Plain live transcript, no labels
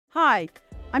Hi,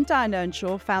 I'm Diane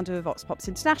Earnshaw, founder of Voxpops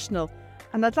International,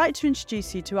 and I'd like to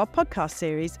introduce you to our podcast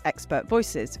series, Expert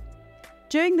Voices.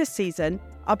 During this season,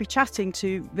 I'll be chatting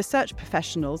to research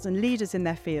professionals and leaders in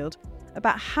their field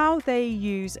about how they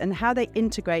use and how they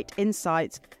integrate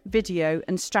insights, video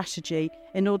and strategy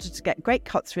in order to get great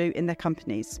cut-through in their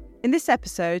companies. In this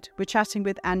episode, we're chatting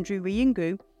with Andrew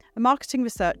Riungu, a marketing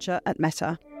researcher at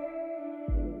Meta.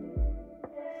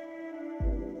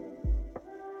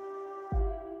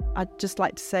 I'd just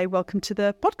like to say welcome to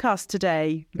the podcast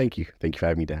today. Thank you. Thank you for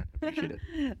having me, Dan. Appreciate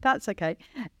it. That's okay.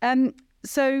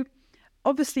 So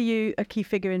obviously you're a key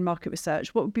figure in market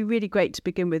research. What would be really great to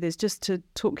begin with is just to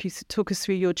talk us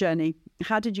through your journey.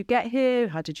 How did you get here?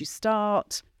 How did you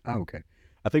start? Okay.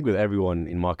 I think with everyone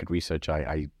in market research,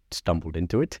 I stumbled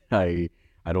into it. I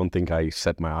don't think I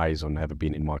set my eyes on ever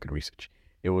being in market research.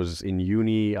 It was in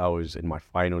uni. I was in my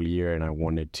final year and I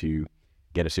wanted to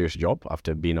get a serious job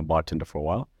after being a bartender for a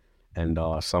while. And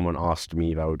someone asked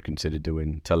me if I would consider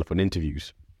doing telephone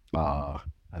interviews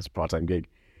as a part-time gig.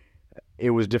 It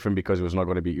was different because it was not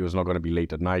going to be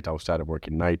late at night. I was started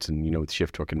working nights and with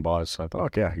shift work in bars. So I thought,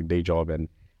 okay, a day job and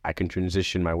I can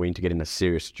transition my way into getting a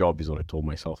serious job is what I told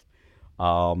myself.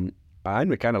 And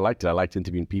I kind of liked it. I liked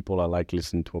interviewing people. I liked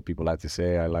listening to what people had to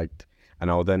say. I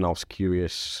was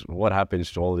curious, what happens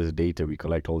to all this data? We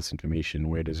collect all this information.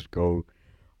 Where does it go?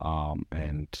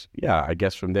 I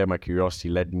guess from there, my curiosity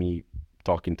led me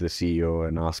talking to the CEO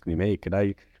and asking him, hey, could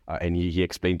I, and he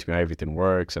explained to me how everything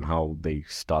works and how they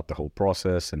start the whole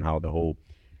process and how the whole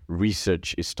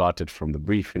research is started from the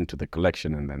briefing to the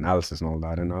collection and the analysis and all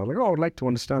that. And I was like, I would like to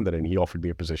understand that. And he offered me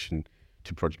a position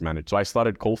to project manage. So I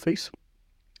started Coalface,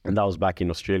 and that was back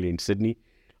in Australia, in Sydney.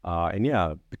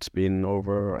 It's been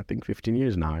over, I think, 15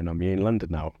 years now, and I'm here in London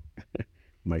now.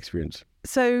 My experience.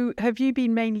 So have you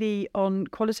been mainly on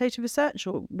qualitative research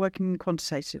or working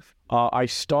quantitative? I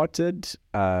started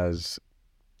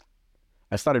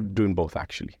doing both,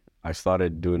 actually. I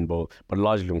started doing both, but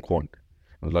largely on quant.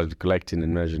 I was largely collecting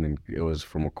and measuring. It was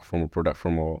from a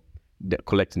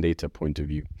collecting data point of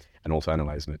view and also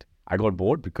analyzing it. I got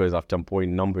bored because after a point,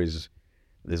 numbers,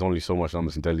 there's only so much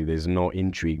numbers to tell you. There's no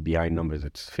intrigue behind numbers.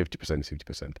 It's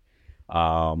 50%,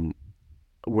 50%.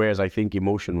 Whereas I think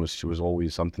emotion was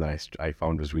always something that I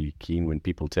found was really keen when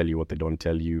people tell you what they don't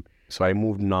tell you. So I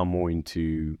moved now more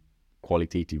into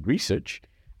qualitative research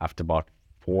after about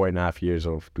 4.5 years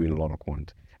of doing a lot of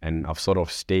quant. And I've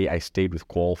I stayed with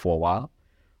qual for a while.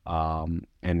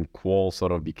 And qual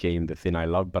sort of became the thing I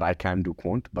loved, but I can do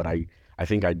quant. But I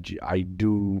think I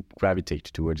do gravitate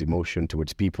towards emotion,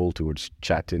 towards people, towards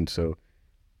chatting. So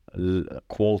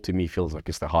qual to me feels like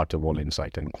it's the heart of all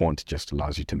insight, and quant just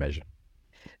allows you to measure.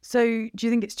 So do you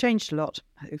think it's changed a lot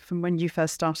from when you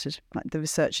first started, like the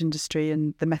research industry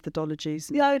and the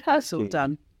methodologies? Yeah, it has all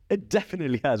done. It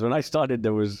definitely has. When I started,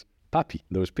 there was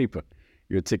paper.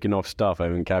 You were ticking off stuff. I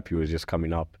mean, Cappy was just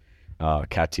coming up.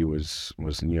 Catty was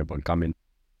new up and coming.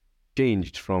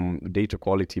 Changed from data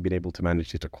quality, being able to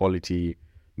manage data quality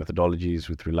methodologies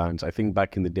with reliance. I think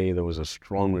back in the day, there was a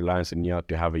strong reliance and you had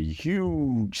to have a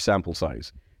huge sample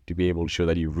size to be able to show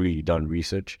that you've really done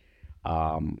research.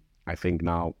 I think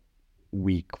now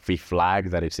we flag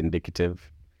that it's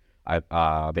indicative.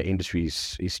 The industry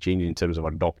is changing in terms of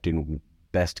adopting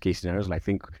best case scenarios. And I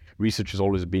think research has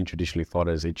always been traditionally thought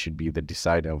as it should be the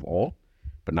decider of all.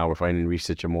 But now we're finding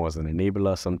research more as an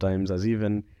enabler, sometimes as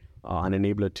even an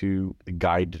enabler to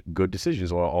guide good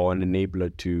decisions or an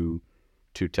enabler to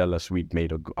tell us we'd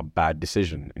made a bad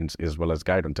decision, as well as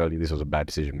guide and tell you this was a bad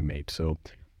decision we made. So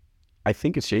I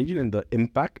think it's changing, and the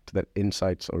impact that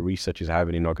insights or research is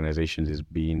having in organizations is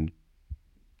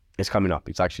coming up.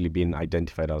 It's actually being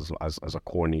identified as a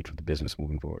core need for the business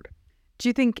moving forward. Do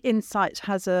you think insight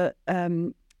has a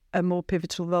more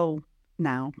pivotal role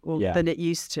now than it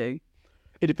used to?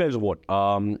 It depends on what.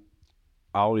 I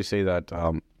always say that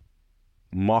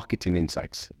marketing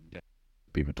insights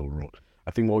pivotal role. I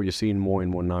think what you're seeing more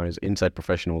and more now is insight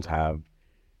professionals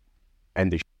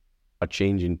and they are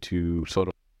changing to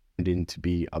to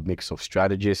be a mix of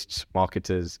strategists,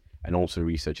 marketers, and also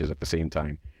researchers at the same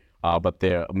time. But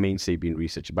their mainstay being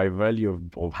research. By value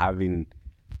of having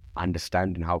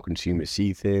understanding how consumers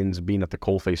see things, being at the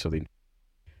coalface of the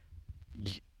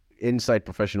insight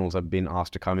professionals have been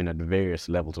asked to come in at various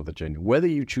levels of the journey. Whether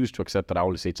you choose to accept that, I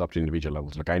always say it's up to individual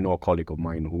levels. Like I know a colleague of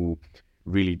mine who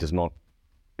really does not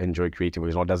enjoy creative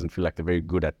or doesn't feel like they're very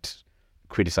good at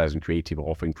criticizing creative or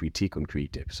offering critique on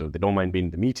creative. So they don't mind being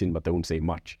in the meeting, but they won't say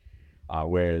much.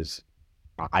 Whereas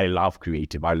I love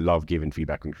creative. I love giving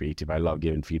feedback on creative. I love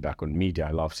giving feedback on media.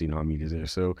 I love seeing how media is there.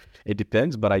 So it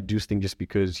depends, but I do think just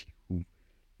because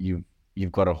you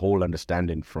you've got a whole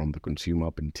understanding from the consumer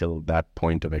up until that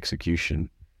point of execution.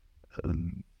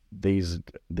 There's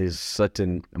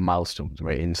certain milestones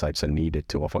where insights are needed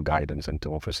to offer guidance and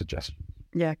to offer suggestions.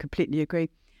 Yeah, completely agree.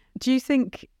 Do you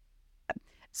think,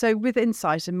 so with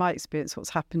insight, in my experience, what's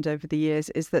happened over the years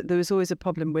is that there was always a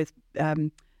problem with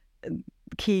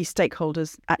key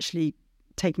stakeholders actually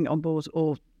taking it on board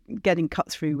or getting cut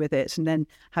through with it and then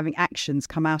having actions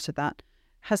come out of that.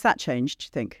 Has that changed, do you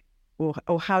think?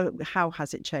 Or how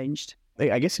has it changed?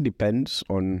 I guess it depends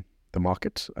on the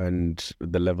market and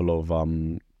the level of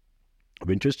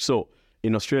interest. So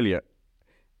in Australia,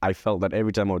 I felt that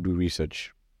every time I would do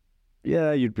research,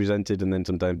 you'd present it and then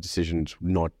sometimes decisions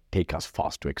would not take us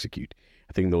fast to execute.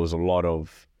 I think there was a lot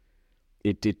of,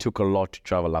 it took a lot to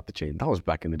travel up the chain. That was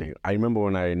back in the day. I remember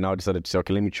when I now decided to say,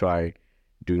 okay, let me try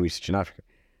doing research in Africa.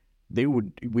 We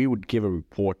would give a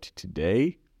report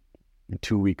today, in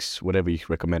 2 weeks, whatever you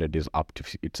recommended is up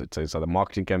to, it's a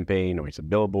marketing campaign or it's a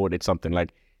billboard, it's something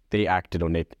like they acted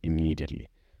on it immediately.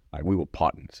 Like we were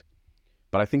partners.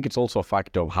 But I think it's also a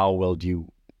factor of how well do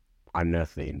you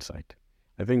unearth the insight.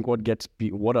 I think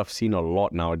what I've seen a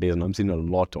lot nowadays, and I'm seeing a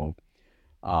lot of,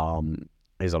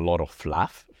 is a lot of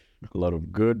fluff, a lot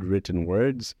of good written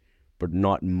words, but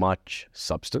not much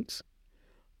substance.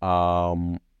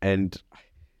 And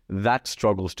that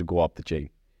struggles to go up the chain.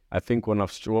 I think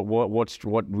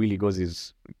what really goes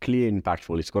is clear,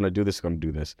 impactful. It's going to do this, it's going to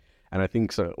do this. And I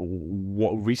think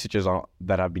what researchers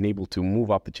that have been able to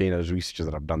move up the chain as researchers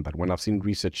that have done that. When I've seen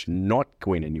research not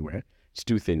going anywhere, it's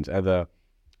two things. Either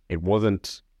it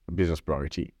wasn't a business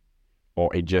priority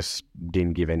or it just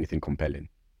didn't give anything compelling.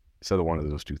 It's either one of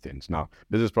those two things. Now,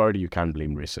 business priority, you can't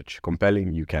blame research.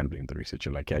 Compelling, you can blame the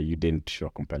researcher. Like, you didn't show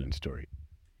a compelling story.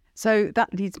 So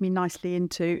that leads me nicely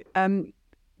into...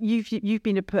 You've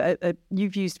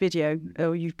used video,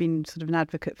 or you've been sort of an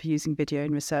advocate for using video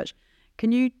in research.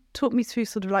 Can you talk me through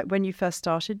sort of like when you first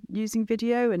started using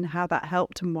video and how that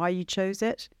helped and why you chose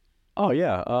it? Oh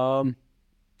yeah,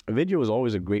 video was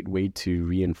always a great way to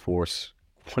reinforce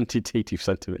quantitative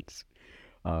sentiments.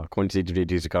 Quantitative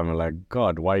data is kind of like,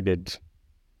 God, why did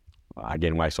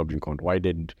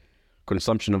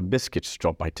consumption of biscuits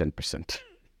drop by 10%?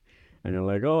 And you're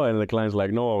like, oh, and the client's like,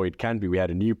 no, it can't be. We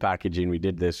had a new packaging. We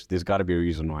did this. There's got to be a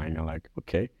reason why. And you're like,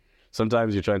 okay.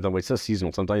 Sometimes you're trying to, it's just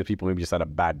seasonal. Sometimes people maybe just had a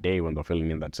bad day when they're filling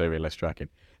in that survey. Let's track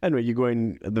it. Anyway,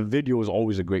 the video is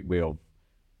always a great way of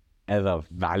either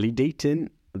validating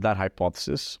that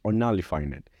hypothesis or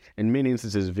nullifying it. In many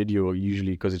instances, video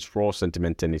usually, because it's raw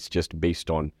sentiment and it's just based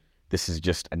on, this is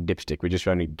just a dipstick. We're just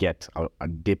trying to get a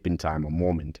dip in time, a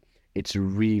moment. It's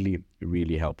really,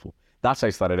 really helpful. That's how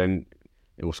I started. And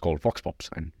it was called Vox Pops,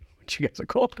 and what you guys are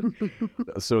called.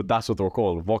 So that's what they were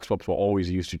called. Vox Pops were always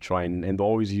used to try and they're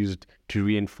always used to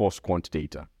reinforce quant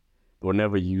data. They were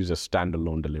never used as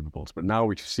standalone deliverables. But now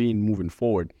we've seen moving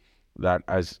forward that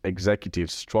as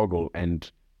executives struggle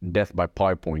and death by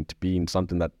PowerPoint being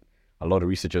something that a lot of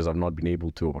researchers have not been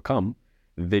able to overcome,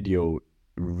 video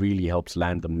really helps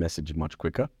land the message much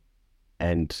quicker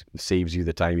and saves you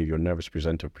the time if you're a nervous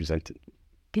presenter presenting.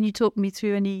 Can you talk me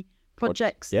through any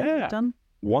projects that you've done?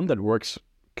 One that works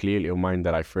clearly of mine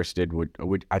that I first did,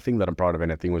 would I think that I'm proud of,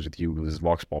 and I think was with you, was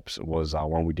Vox Pops, was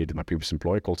one we did with my previous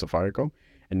employer called Safaricom.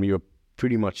 And we were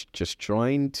pretty much just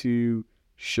trying to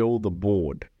show the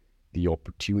board the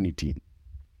opportunity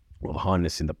of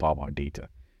harnessing the power of our data.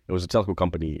 It was a telco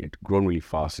company. It's grown really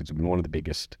fast. It's been one of the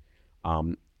biggest.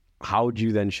 How do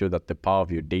you then show that the power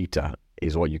of your data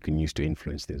is what you can use to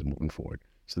influence things moving forward?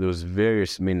 So there was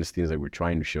various things that we're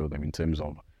trying to show them in terms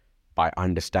of by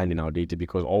understanding our data,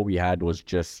 because all we had was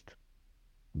just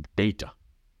data.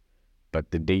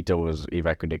 But the data was, if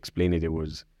I could explain it, it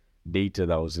was data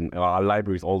that was in our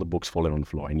library with all the books falling on the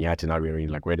floor. And you had to now rearrange,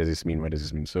 like, where does this mean? Where does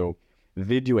this mean? So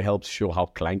video helps show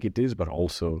how clunky it is, but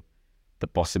also the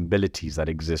possibilities that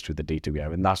exist with the data we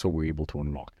have. And that's what we're able to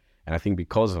unlock. And I think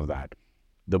because of that,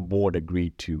 the board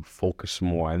agreed to focus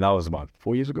more. And that was about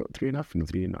 4 years ago,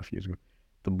 3.5 years ago.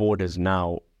 The board has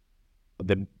now,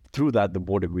 through that, the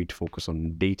board agreed to focus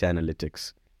on data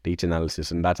analytics, data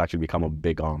analysis, and that's actually become a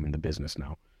big arm in the business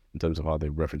now in terms of how they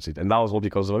reference it. And that was all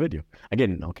because of a video.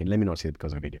 Again, okay, let me not say it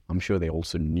because of a video. I'm sure they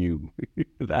also knew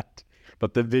that,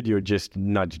 but the video just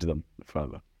nudged them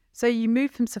further. So you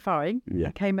moved from Safari,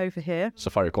 came over here.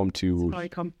 Safaricom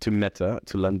to Meta,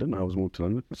 to London. I was moved to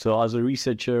London. So as a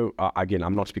researcher, again,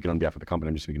 I'm not speaking on behalf of the company,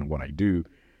 I'm just speaking of what I do.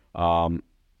 I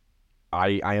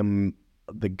am...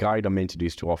 The guide I'm meant to do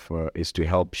is to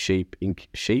help shape,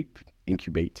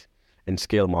 incubate, and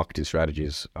scale marketing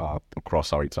strategies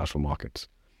across our international markets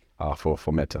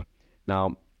for Meta.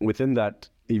 Now, within that,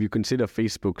 if you consider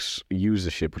Facebook's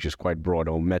usership, which is quite broad,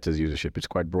 or Meta's usership, it's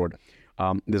quite broad.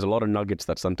 There's a lot of nuggets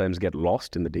that sometimes get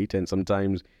lost in the data,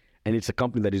 and it's a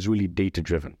company that is really data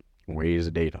driven. Where is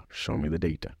the data? Show me the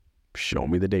data. Show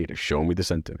me the data. Show me the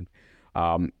sentiment.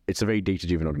 It's a very data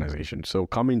driven organization. So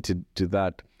coming to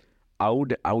that, I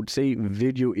would say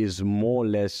video is more or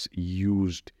less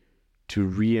used to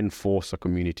reinforce a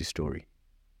community story.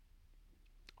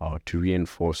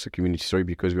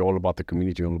 Because we're all about the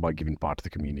community, we're all about giving part to the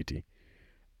community.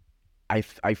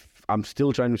 I'm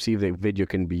still trying to see if the video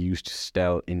can be used to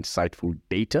tell insightful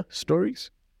data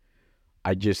stories.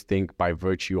 I just think by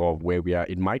virtue of where we are,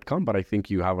 it might come, but I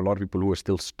think you have a lot of people who are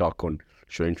still stuck on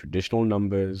showing traditional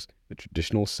numbers, the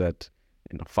traditional set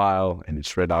in a file, and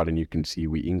it's read out, and you can see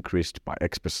we increased by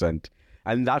X%.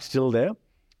 And that's still there,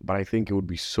 but I think it would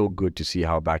be so good to see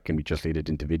how that can be translated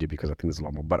into video, because I think there's a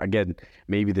lot more. But again,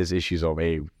 maybe there's issues of,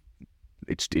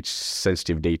 it's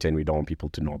sensitive data and we don't want people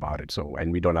to know about it. So,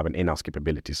 and we don't have an in-house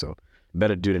capability, so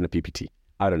better do it in a PPT.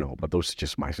 I don't know, but those are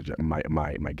just my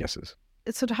guesses.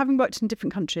 Sort of having worked in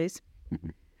different countries,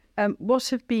 what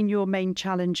have been your main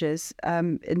challenges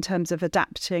in terms of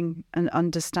adapting and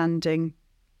understanding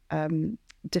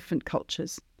different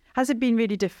cultures? Has it been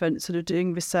really different sort of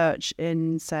doing research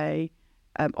in, say,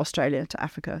 Australia to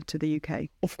Africa to the UK?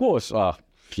 Of course.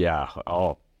 Yeah.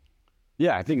 Oh,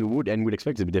 yeah, I think it would, and we'd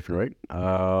expect it to be different,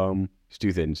 right? It's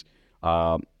two things.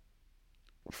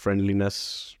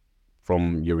 Friendliness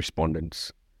from your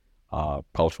respondents,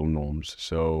 cultural norms.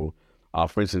 So,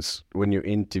 for instance, when you're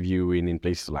interviewing in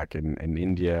places like in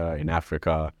India, in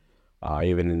Africa,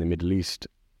 even in the Middle East,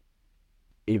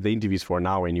 if the interview is for an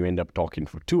hour and you end up talking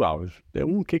for 2 hours, they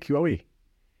won't kick you away.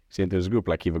 Same there's a group,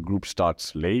 like if a group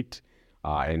starts late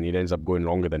and it ends up going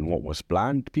longer than what was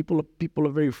planned, people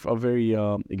are very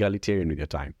egalitarian with their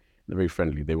time. They're very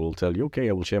friendly. They will tell you, okay,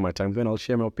 I will share my time, then I'll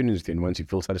share my opinions with you, and once you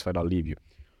feel satisfied, I'll leave you.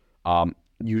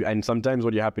 And sometimes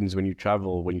what happens when you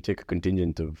travel, when you take a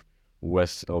contingent of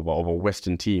a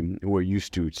Western team who are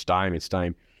used to it's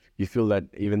time, you feel that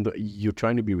even though you're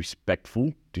trying to be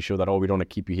respectful to show that, we don't want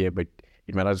to keep you here, but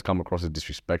it might just come across as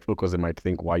disrespectful because they might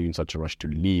think, why are you in such a rush to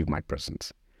leave my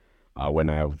presence when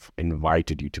I have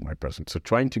invited you to my presence? So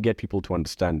trying to get people to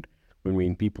understand when we're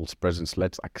in people's presence,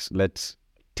 let's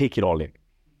take it all in.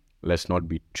 Let's not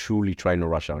be truly trying to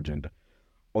rush our agenda.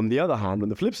 On the other hand, on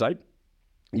the flip side,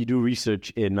 you do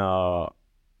research in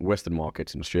Western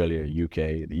markets, in Australia,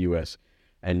 UK, the US,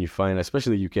 and you find,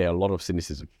 especially the UK, a lot of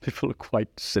cynicism. People are quite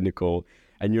cynical,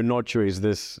 and you're not sure, is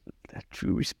this a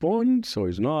true response or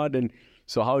is not? And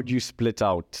so how do you split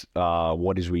out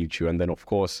what is really true? And then, of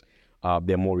course,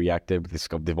 they're more reactive.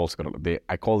 They've also got,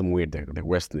 I call them weird. They're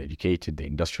Western, they're educated, they're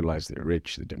industrialized, they're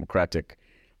rich, they're democratic.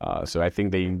 So I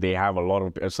think they have a lot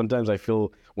of, sometimes I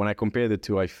feel, when I compare the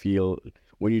two, I feel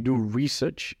when you do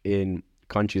research in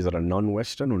countries that are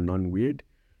non-Western or non-weird,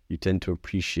 you tend to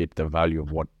appreciate the value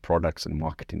of what products and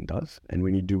marketing does. And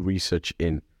when you do research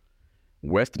in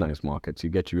Westernized markets, you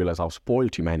get to realize how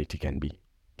spoiled humanity can be.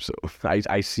 So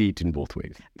I see it in both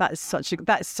ways. That's such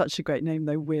a great name,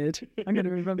 though. Weird. I'm going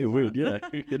to remember. Weird, yeah.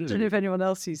 I don't know if anyone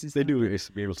else uses. They do. It's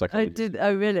behavioral psychology.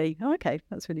 Oh, really? Oh, okay.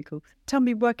 That's really cool. Tell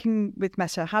me, working with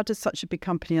Meta, how does such a big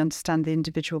company understand the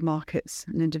individual markets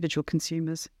and individual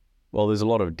consumers? Well, there's a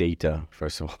lot of data.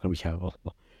 First of all, we have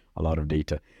a lot of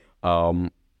data.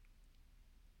 But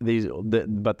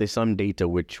there's some data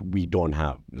which we don't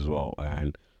have as well,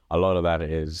 and a lot of that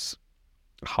is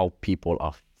how people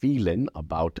are feeling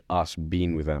about us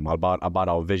being with them, about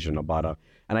our vision, and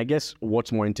I guess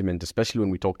what's more intimate, especially when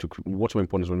we talk to, what's more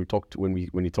important is when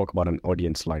you talk about an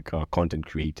audience like content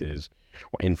creators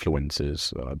or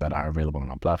influencers that are available on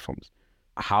our platforms.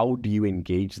 How do you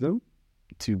engage them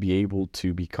to be able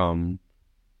to become,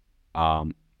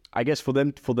 I guess for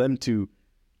them to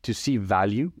see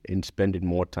value in spending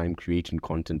more time creating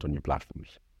content on your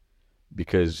platforms?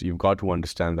 Because you've got to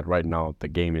understand that right now the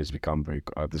game has become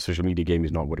the social media game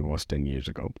is not what it was 10 years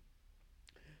ago.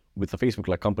 With the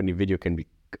Facebook-like company, video can be,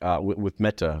 with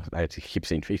Meta, I keep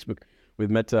saying Facebook,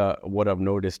 with Meta, what I've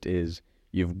noticed is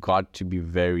you've got to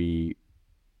be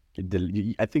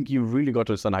I think you've really got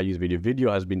to understand how to use video. Video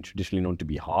has been traditionally known to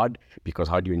be hard, because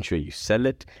how do you ensure you sell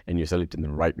it and you sell it in the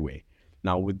right way?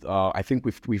 Now, with I think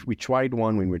we tried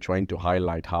one when we're trying to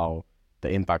highlight how the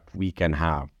impact we can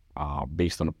have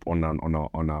based on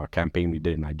a campaign we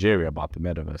did in Nigeria about the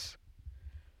Metaverse.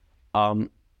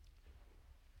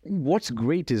 What's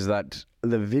great is that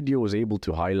the video was able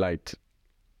to highlight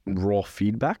raw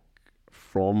feedback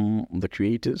from the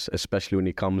creators, especially when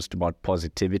it comes to about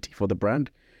positivity for the brand.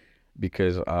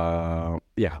 Because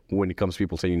when it comes to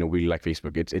people saying, we like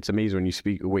Facebook, it's amazing when you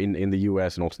speak in the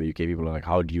US and also in the UK, people are like,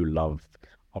 how do you love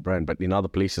our brand. But in other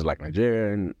places like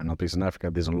Nigeria and other places in Africa,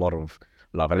 there's a lot of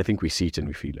love. And I think we see it and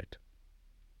we feel it.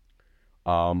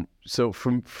 So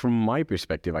from my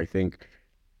perspective, I think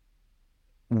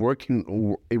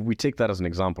if we take that as an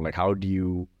example, like how do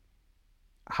you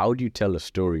tell a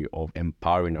story of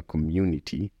empowering a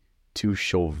community to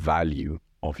show value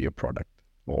of your product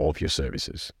or of your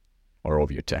services or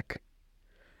of your tech?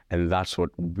 And that's what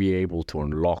we're able to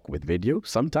unlock with video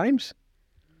sometimes,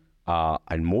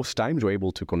 and most times we're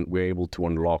able to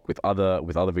unlock with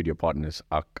other video partners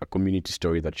a community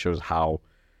story that shows how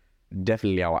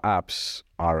definitely our apps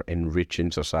are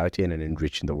enriching society and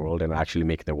enriching the world and actually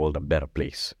make the world a better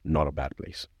place, not a bad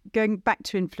place. Going back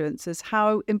to influencers,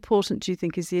 how important do you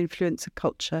think is the influencer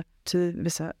culture to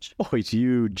research? Oh, it's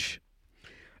huge.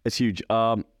 It's huge.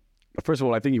 First of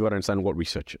all, I think you've got to understand what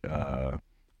research,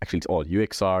 actually it's all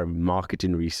UXR,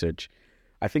 marketing research.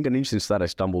 I think an interesting stat I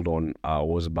stumbled on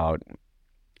was about,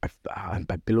 I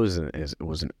believe it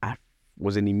was an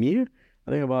EMEA. I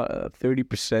think about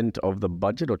 30% of the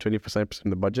budget or 25%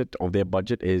 of the budget of their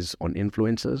budget is on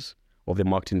influencers, of their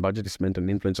marketing budget is spent on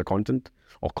influencer content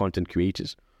or content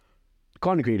creators.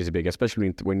 Content creators are big,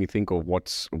 especially when you think of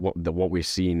what we're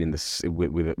seeing in this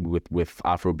with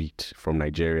Afrobeat from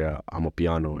Nigeria,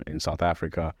 Amapiano in South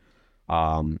Africa.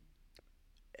 What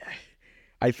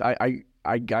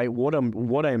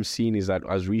I am seeing is that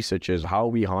as researchers, how are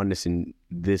we harnessing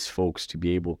these folks to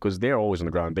be able, because they're always on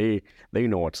the ground, they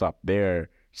know what's up, they're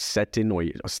setting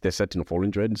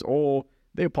following trends, or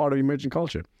they're part of emerging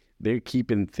culture, they're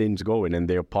keeping things going and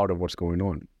they're part of what's going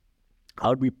on.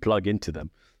 How do we plug into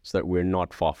them so that we're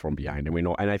not far from behind? And we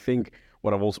know, and I think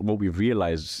what we've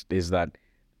realized is that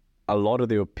a lot of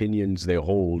the opinions they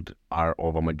hold are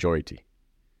of a majority.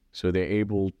 So they're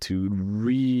able to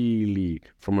really,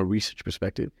 from a research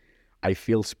perspective, I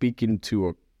feel speaking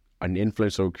to an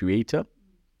influencer or creator,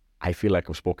 I feel like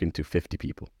I've spoken to 50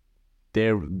 people.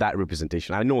 They're that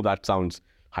representation. I know that sounds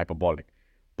hyperbolic,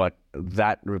 but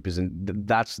that's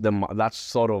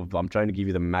sort of, I'm trying to give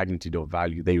you the magnitude of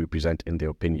value they represent in their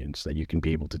opinions that you can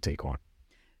be able to take on.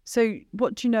 So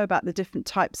what do you know about the different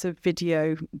types of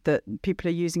video that people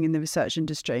are using in the research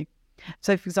industry?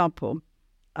 So for example,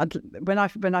 when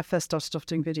I first started off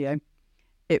doing video,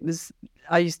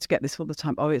 I used to get this all the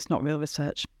time. Oh, it's not real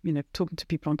research. Talking to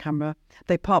people on camera,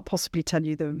 they possibly tell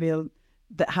you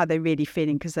how they're really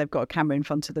feeling because they've got a camera in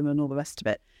front of them and all the rest of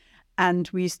it. And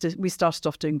we started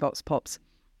off doing vox pops,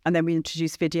 and then we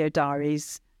introduced video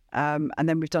diaries, and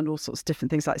then we've done all sorts of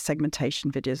different things like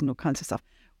segmentation videos and all kinds of stuff.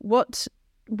 What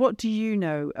do you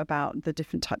know about the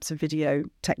different types of video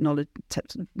technology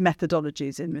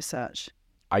methodologies in research?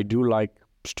 I do like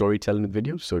storytelling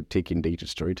videos, so taking data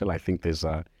storytelling. I think there's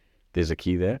a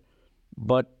key there.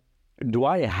 But do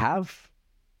I have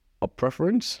a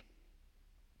preference?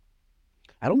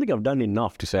 I don't think I've done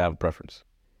enough to say I have a preference.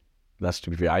 That's to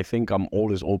be fair. I think I'm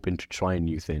always open to trying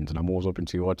new things, and I'm always open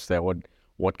to what's there,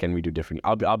 what can we do differently.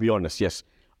 I'll be honest, yes.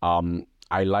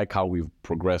 I like how we've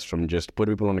progressed from just put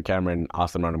people on the camera and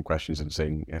ask them random questions and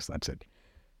saying, yes, that's it.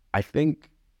 I think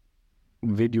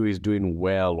video is doing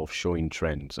well of showing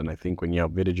trends, and I think when you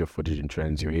have video footage and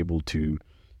trends, you're able to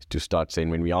start saying,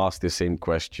 when we asked the same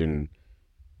question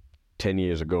 10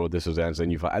 years ago, this was the answer,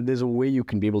 and there's a way you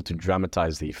can be able to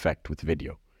dramatize the effect with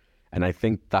video. And I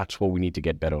think that's what we need to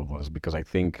get better of, because I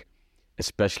think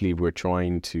especially if we're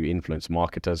trying to influence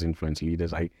marketers, influence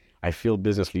leaders, I feel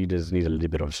business leaders need a little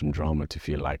bit of some drama to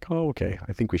feel like, oh, okay,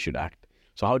 I think we should act.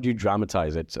 So how do you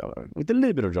dramatize it? With a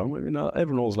little bit of drama.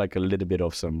 Everyone knows like a little bit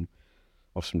of some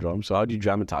drama. So how do you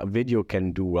dramatize? Video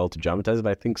can do well to dramatize,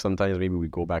 but I think sometimes maybe we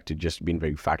go back to just being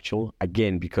very factual.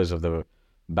 Again, because of the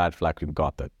bad flag we've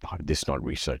got that this is not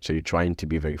research. So you're trying to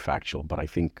be very factual, but I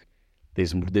think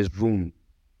there's room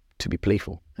to be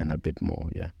playful and a bit more,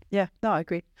 Yeah, no, I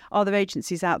agree. Are there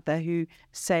agencies out there who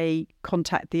say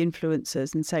contact the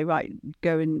influencers and say, right,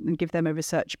 go and give them a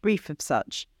research brief of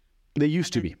such? There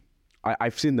used to be.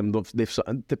 I've seen them.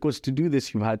 Because to do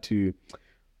this, you've had to.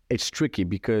 It's tricky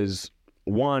because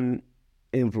one,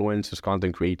 influencers,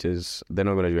 content creators, they're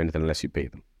not going to do anything unless you pay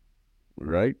them,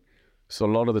 right? So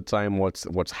a lot of the time,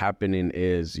 what's happening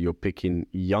is you're picking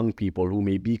young people who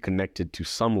may be connected to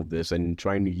some of this and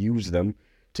trying to use them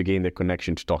to gain their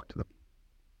connection to talk to them.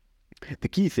 The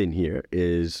key thing here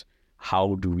is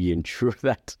how do we ensure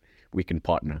that we can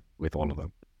partner with all of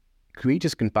them?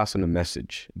 Creators can pass on a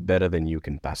message better than you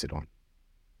can pass it on.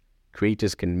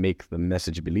 Creators can make the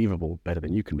message believable better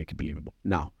than you can make it believable.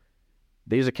 Now,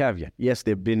 there's a caveat. Yes,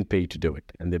 they've been paid to do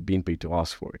it, and they've been paid to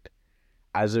ask for it.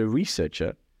 As a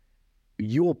researcher,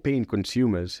 you're paying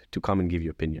consumers to come and give you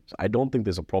opinions. I don't think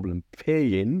there's a problem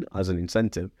paying as an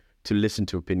incentive to listen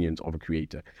to opinions of a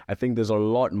creator. I think there's a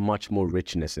lot, much more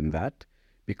richness in that,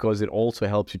 because it also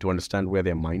helps you to understand where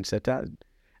their mindset at,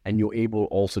 and you're able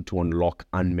also to unlock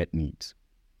unmet needs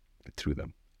through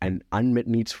them. And unmet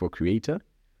needs for a creator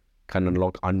can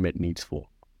unlock unmet needs for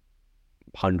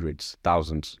hundreds,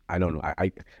 thousands. I don't know.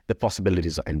 The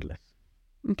possibilities are endless.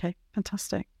 Okay,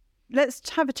 fantastic. Let's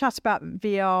have a chat about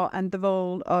VR and the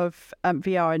role of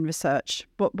VR in research.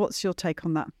 What's your take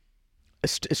on that?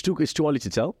 It's too early to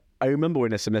tell. I remember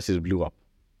when SMSs blew up,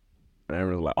 and I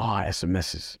was like,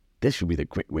 SMSs, this should be the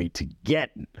great way to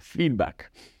get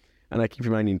feedback. And I keep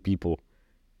reminding people,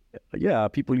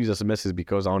 people use SMSs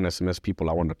because on SMS people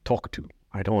I want to talk to.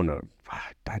 I don't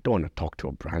want to talk to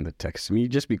a brand that texts me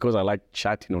just because I like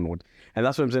chatting on what. And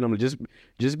that's what I'm saying. I'm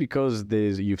just because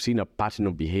you've seen a pattern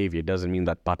of behavior doesn't mean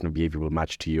that pattern of behavior will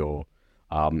match to your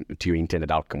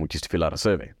intended outcome, which is to fill out a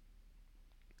survey.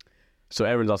 So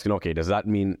everyone's asking, okay, does that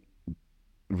mean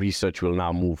research will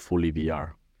now move fully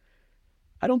VR?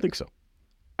 I don't think so.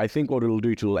 I think what it'll do,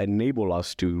 it will enable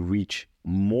us to reach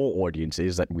more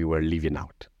audiences that we were leaving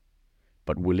out.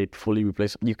 But will it fully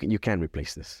replace? You can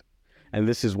replace this. And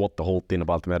this is what the whole thing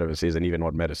about the Metaverse is, and even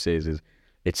what Meta says is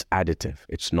it's additive.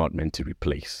 It's not meant to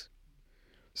replace.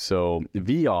 So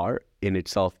VR in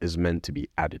itself is meant to be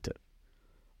additive.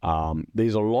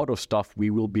 There's a lot of stuff we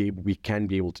can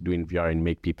be able to do in VR and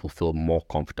make people feel more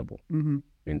comfortable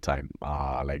in time.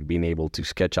 Like being able to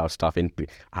sketch out stuff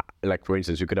like for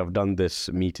instance, you could have done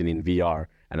this meeting in VR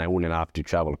and I wouldn't have to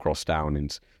travel across town.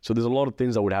 And so there's a lot of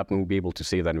things that would happen. We'd be able to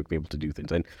save that and we'd be able to do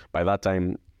things. And by that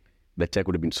time, the tech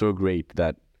would have been so great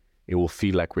that it will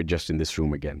feel like we're just in this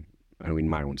room again, and in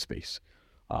my own space.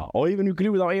 Or even we could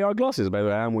do with our AR glasses. By the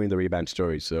way, I'm wearing the Ray-Ban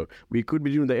stories. So we could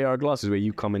be doing the AR glasses where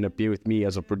you come and appear with me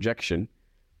as a projection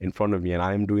in front of me, and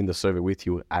I'm doing the survey with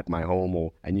you at my home,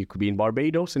 and you could be in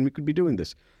Barbados and we could be doing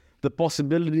this. The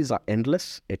possibilities are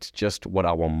endless. It's just what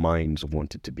our minds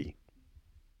want it to be.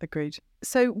 Agreed.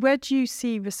 So where do you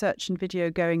see research and video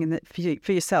going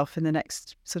for yourself in the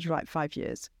next sort of 5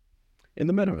 years? In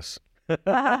the Metaverse.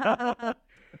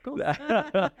 Of course.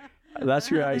 That's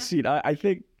where I see it. I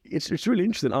think it's really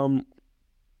interesting.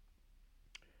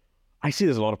 I see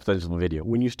there's a lot of potential for video.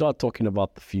 When you start talking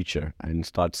about the future and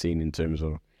start seeing in terms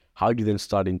of how do you then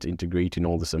start integrating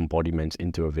all this embodiment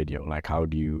into a video? Like how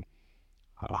do you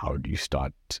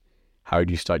start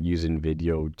using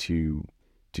video to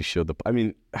show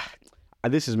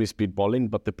this is me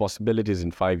speedballing, but the possibilities in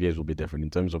 5 years will be different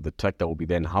in terms of the tech that will be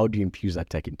then. How do you infuse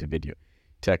that tech into video?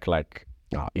 Tech like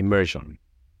immersion,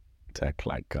 tech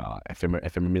like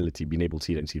ephemerality, being able to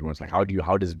see it and see it once. Like how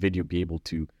does video be able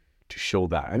to show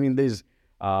that? I mean, there's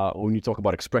when you talk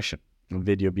about expression,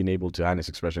 video being able to harness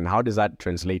expression, how does that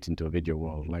translate into a video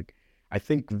world? Like I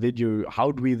think video,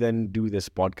 how do we then do this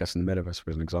podcast in the Metaverse, for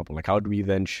an example? Like how do we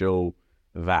then show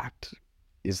that?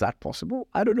 Is that possible?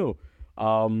 I don't know.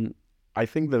 I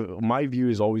think my view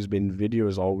has always been video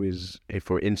is always,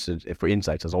 for insights,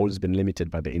 has always been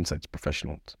limited by the insights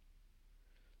professionals.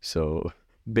 So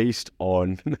based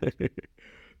on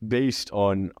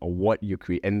what you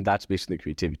create, and that's based on the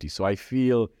creativity. So I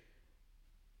feel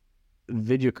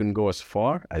video can go as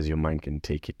far as your mind can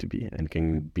take it to be, and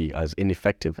can be as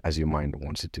ineffective as your mind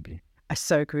wants it to be. I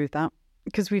so agree with that,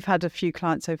 because we've had a few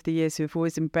clients over the years who have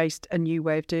always embraced a new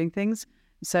way of doing things.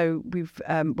 So we've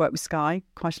worked with Sky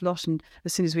quite a lot, and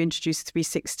as soon as we introduced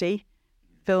 360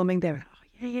 filming, they were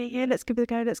like, let's give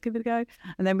it a go.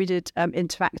 And then we did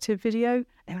interactive video.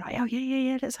 They were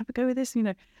like, let's have a go with this,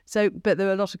 So, but there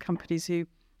are a lot of companies who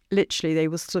literally, they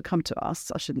will still come to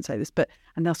us, I shouldn't say this,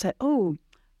 and they'll say,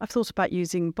 I've thought about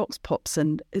using box pops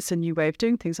and it's a new way of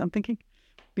doing things. I'm thinking,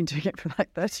 I've been doing it for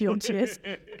like 30 odd years.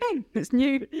 Okay, it's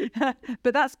new.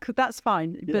 But that's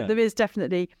fine. Yeah. But there is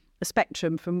definitely a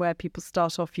spectrum from where people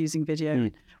start off using video,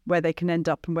 where they can end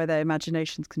up and where their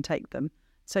imaginations can take them.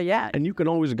 So yeah. And you can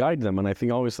always guide them. And I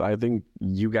think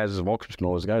you guys as Vox can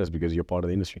always guide us because you're part of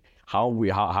the industry.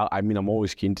 I'm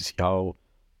always keen to see how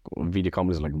video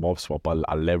companies like MobSwap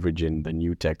are leveraging the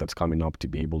new tech that's coming up to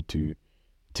be able to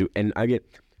and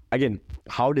again,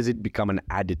 how does it become an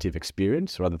additive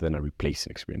experience rather than a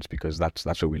replacing experience? Because that's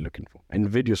what we're looking for. And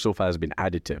video so far has been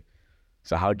additive.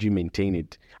 So how do you maintain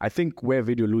it? I think where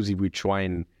video loses, we try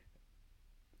and,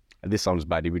 this sounds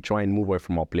bad, if we try and move away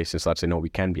from our place and start saying, no, we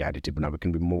can be additive, but now we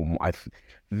can be more.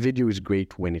 Video is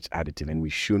great when it's additive, and we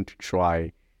shouldn't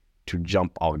try to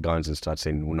jump our guns and start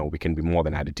saying, no, we can be more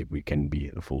than additive. We can be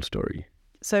the full story.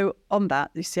 So on that,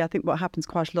 you see, I think what happens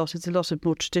quite a lot is a lot of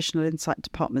more traditional insight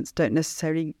departments don't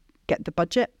necessarily get the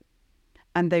budget,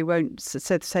 and they won't,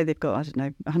 so say they've got, I don't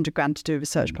know, 100 grand to do a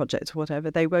research project or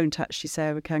whatever, they won't actually say,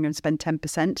 okay, I'm going to spend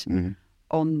 10%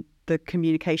 on the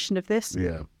communication of this.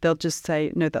 Yeah. They'll just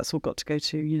say, no, that's all got to go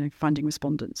to, finding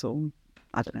respondents or,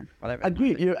 I don't know, whatever. I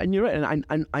agree. You're right.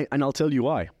 And I'll tell you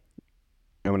why.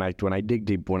 And when I dig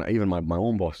deep, even my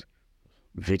own boss,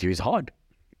 video is hard.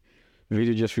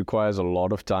 Video just requires a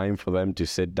lot of time for them to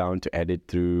sit down, to edit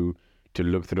through, to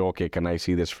look through, okay, can I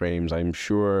see these frames? I'm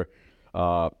sure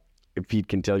Pete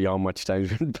can tell you how much time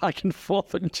he's been back and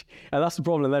forth. And that's the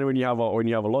problem. And then when you have a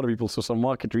lot of people, so some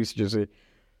market researchers say,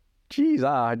 geez,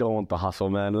 I don't want the hustle,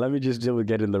 man. Let me just deal with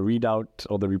getting the readout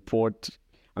or the report.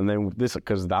 And then with this,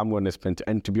 because I'm going to spend,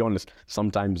 and to be honest,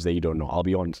 sometimes they don't know. I'll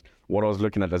be honest. What I was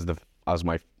looking at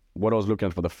what I was looking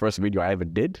at for the first video I ever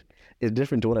did is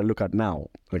different to what I look at now.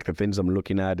 Like the things I'm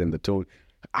looking at and the tone.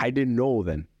 I didn't know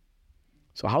then.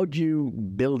 So how do you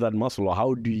build that muscle, or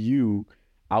how do you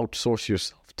outsource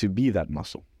yourself to be that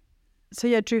muscle? So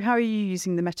yeah, Drew, how are you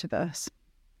using the metaverse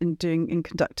in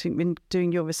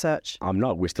doing your research? I'm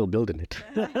not. We're still building it.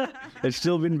 It's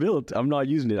still been built. I'm not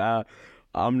using it.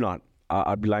 I'm not.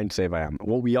 I'd be lying to say if I am.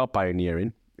 What we are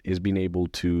pioneering is being able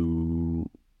to,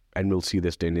 and we'll see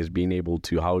this then, is being able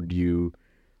to, how do you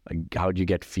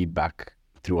get feedback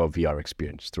through a VR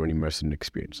experience, through an immersive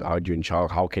experience? How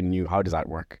does that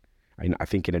work? I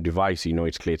think in a device,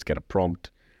 it's clear to get a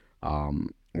prompt.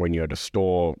 When you're at a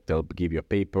store, they'll give you a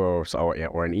paper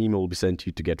or an email will be sent to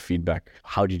you to get feedback.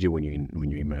 How do you do when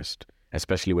you're immersed?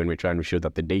 Especially when we're trying to show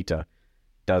that your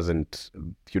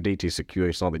data is secure.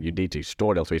 It's not that your data is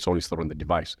stored elsewhere, it's only stored on the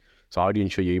device. So how do you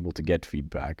ensure you're able to get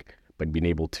feedback, but being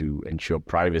able to ensure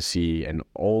privacy and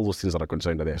all those things that are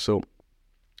concerned are there? So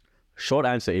short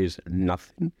answer is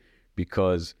nothing,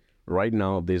 because right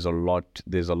now there's a lot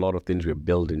of things we're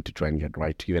building to try and get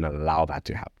right to even allow that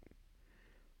to happen.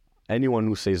 Anyone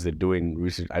who says they're doing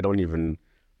research, I don't even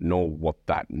know what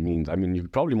that means. I mean, you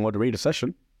could probably moderate a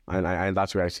session, and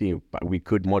that's where I see it. But we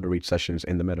could moderate sessions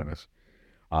in the metaverse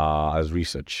as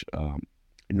research.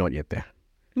 Not yet there.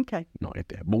 Okay. Not yet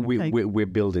there. But we're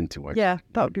building to it. Yeah,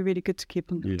 that would be really good to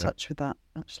keep in touch with that,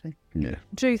 actually. Yeah.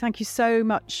 Drew, thank you so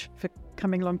much for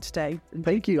coming along today.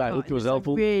 Thank you. I hope it was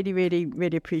helpful. I really, really,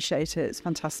 really appreciate it. It's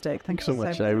fantastic. Thank you so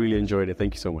much. I really enjoyed it.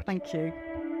 Thank you so much. Thank you.